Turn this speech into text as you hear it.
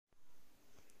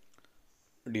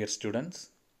Dear students,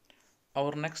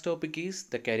 our next topic is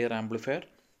the carrier amplifier.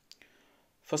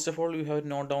 First of all, we have to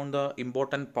note down the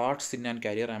important parts in a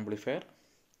carrier amplifier.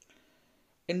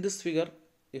 In this figure,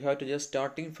 you have to just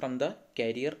starting from the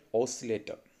carrier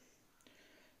oscillator.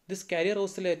 This carrier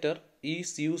oscillator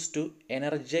is used to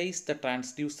energize the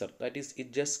transducer. That is,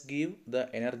 it just give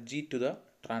the energy to the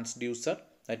transducer,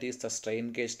 that is the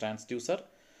strain gauge transducer,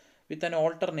 with an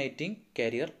alternating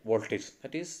carrier voltage.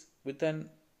 That is, with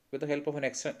the help of an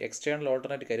external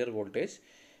alternate carrier voltage,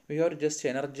 we have to just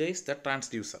energize the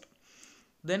transducer.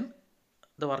 Then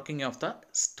the working of the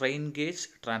strain gauge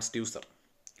transducer.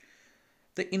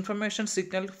 The information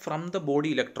signal from the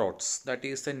body electrodes, that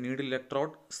is the needle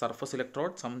electrode, surface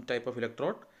electrode, some type of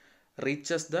electrode,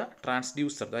 reaches the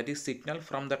transducer. That is signal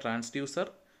from the transducer,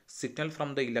 signal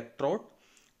from the electrode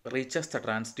reaches the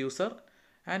transducer,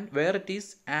 and where it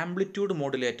is amplitude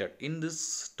modulated. In this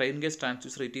strain gauge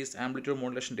transducer, it is amplitude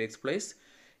modulation takes place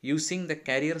using the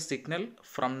carrier signal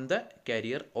from the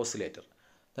carrier oscillator.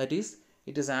 That is,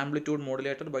 it is amplitude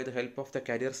modulated by the help of the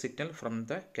carrier signal from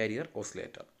the carrier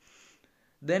oscillator.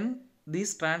 Then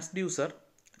this transducer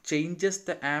changes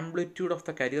the amplitude of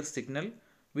the carrier signal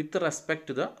with respect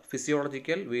to the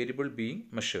physiological variable being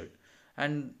measured.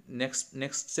 And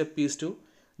next step is to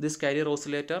this carrier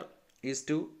oscillator is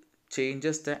to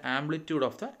changes the amplitude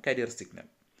of the carrier signal.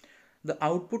 The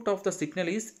output of the signal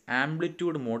is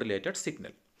amplitude modulated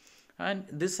signal, and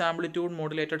this amplitude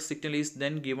modulated signal is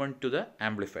then given to the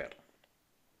amplifier.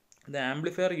 The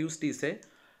amplifier used is a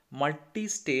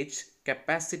multi-stage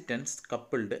capacitance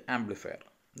coupled amplifier.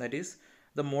 That is,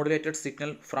 the modulated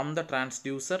signal from the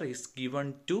transducer is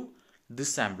given to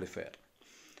this amplifier,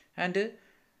 and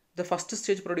the first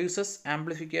stage produces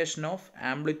amplification of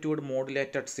amplitude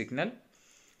modulated signal.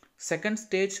 Second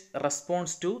stage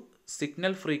responds to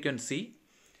signal frequency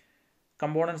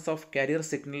components of carrier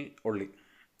signal only.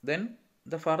 Then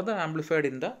the further amplified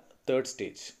in the third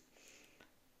stage.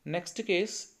 Next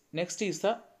is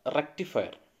the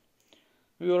rectifier.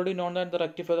 We already know that the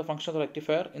rectifier, the function of the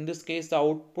rectifier. In this case, the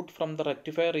output from the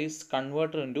rectifier is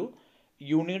converted into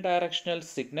unidirectional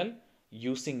signal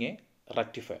using a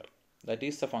rectifier. That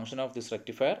is the function of this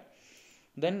rectifier.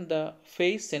 Then the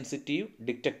phase sensitive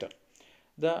detector.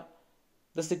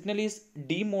 The signal is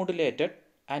demodulated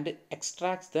and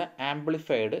extracts the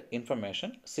amplified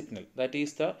information signal. That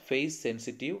is the phase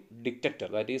sensitive detector.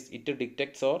 That is, it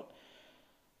detects or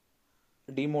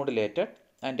demodulated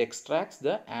and extracts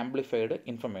the amplified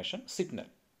information signal.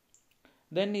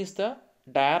 Then is the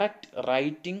direct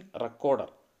writing recorder.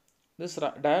 This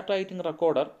direct writing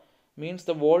recorder means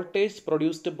the voltage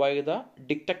produced by the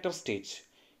detector stage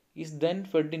is then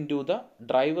fed into the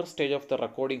driver stage of the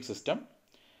recording system.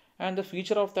 And the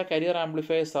feature of the carrier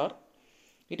amplifiers are,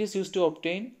 it is used to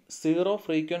obtain zero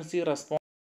frequency response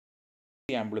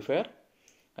amplifier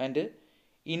and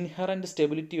inherent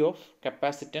stability of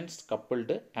capacitance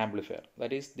coupled amplifier.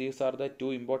 That is, these are the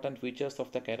two important features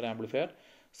of the carrier amplifier.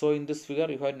 So in this figure,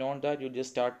 you have known that you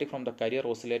just starting from the carrier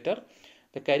oscillator.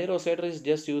 The carrier oscillator is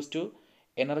just used to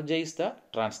energize the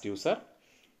transducer.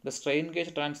 The strain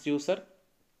gauge transducer,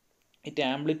 it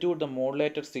amplitude the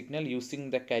modulated signal using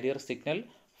the carrier signal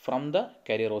from the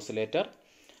carrier oscillator.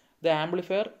 The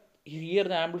amplifier, here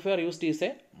the amplifier used is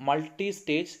a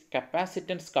multi-stage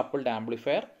capacitance coupled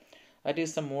amplifier. That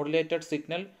is, the modulated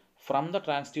signal from the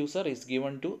transducer is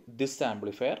given to this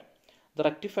amplifier. The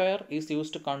rectifier is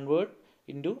used to convert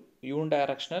into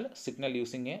unidirectional signal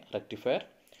using a rectifier.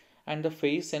 And the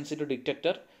phase sensitive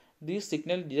detector, this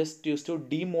signal just used to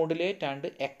demodulate and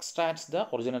extracts the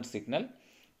original signal.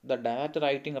 The direct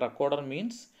writing recorder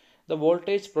means the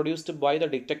voltage produced by the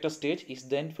detector stage is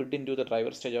then fed into the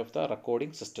driver stage of the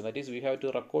recording system. That is, we have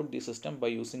to record the system by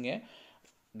using a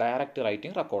direct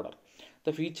writing recorder.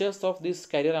 The features of this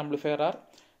carrier amplifier are,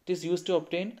 it is used to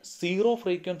obtain zero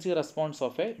frequency response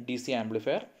of a DC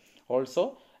amplifier.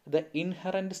 Also, the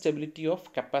inherent stability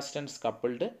of capacitance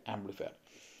coupled amplifier.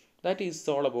 That is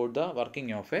all about the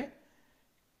working of a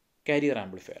carrier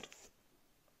amplifier.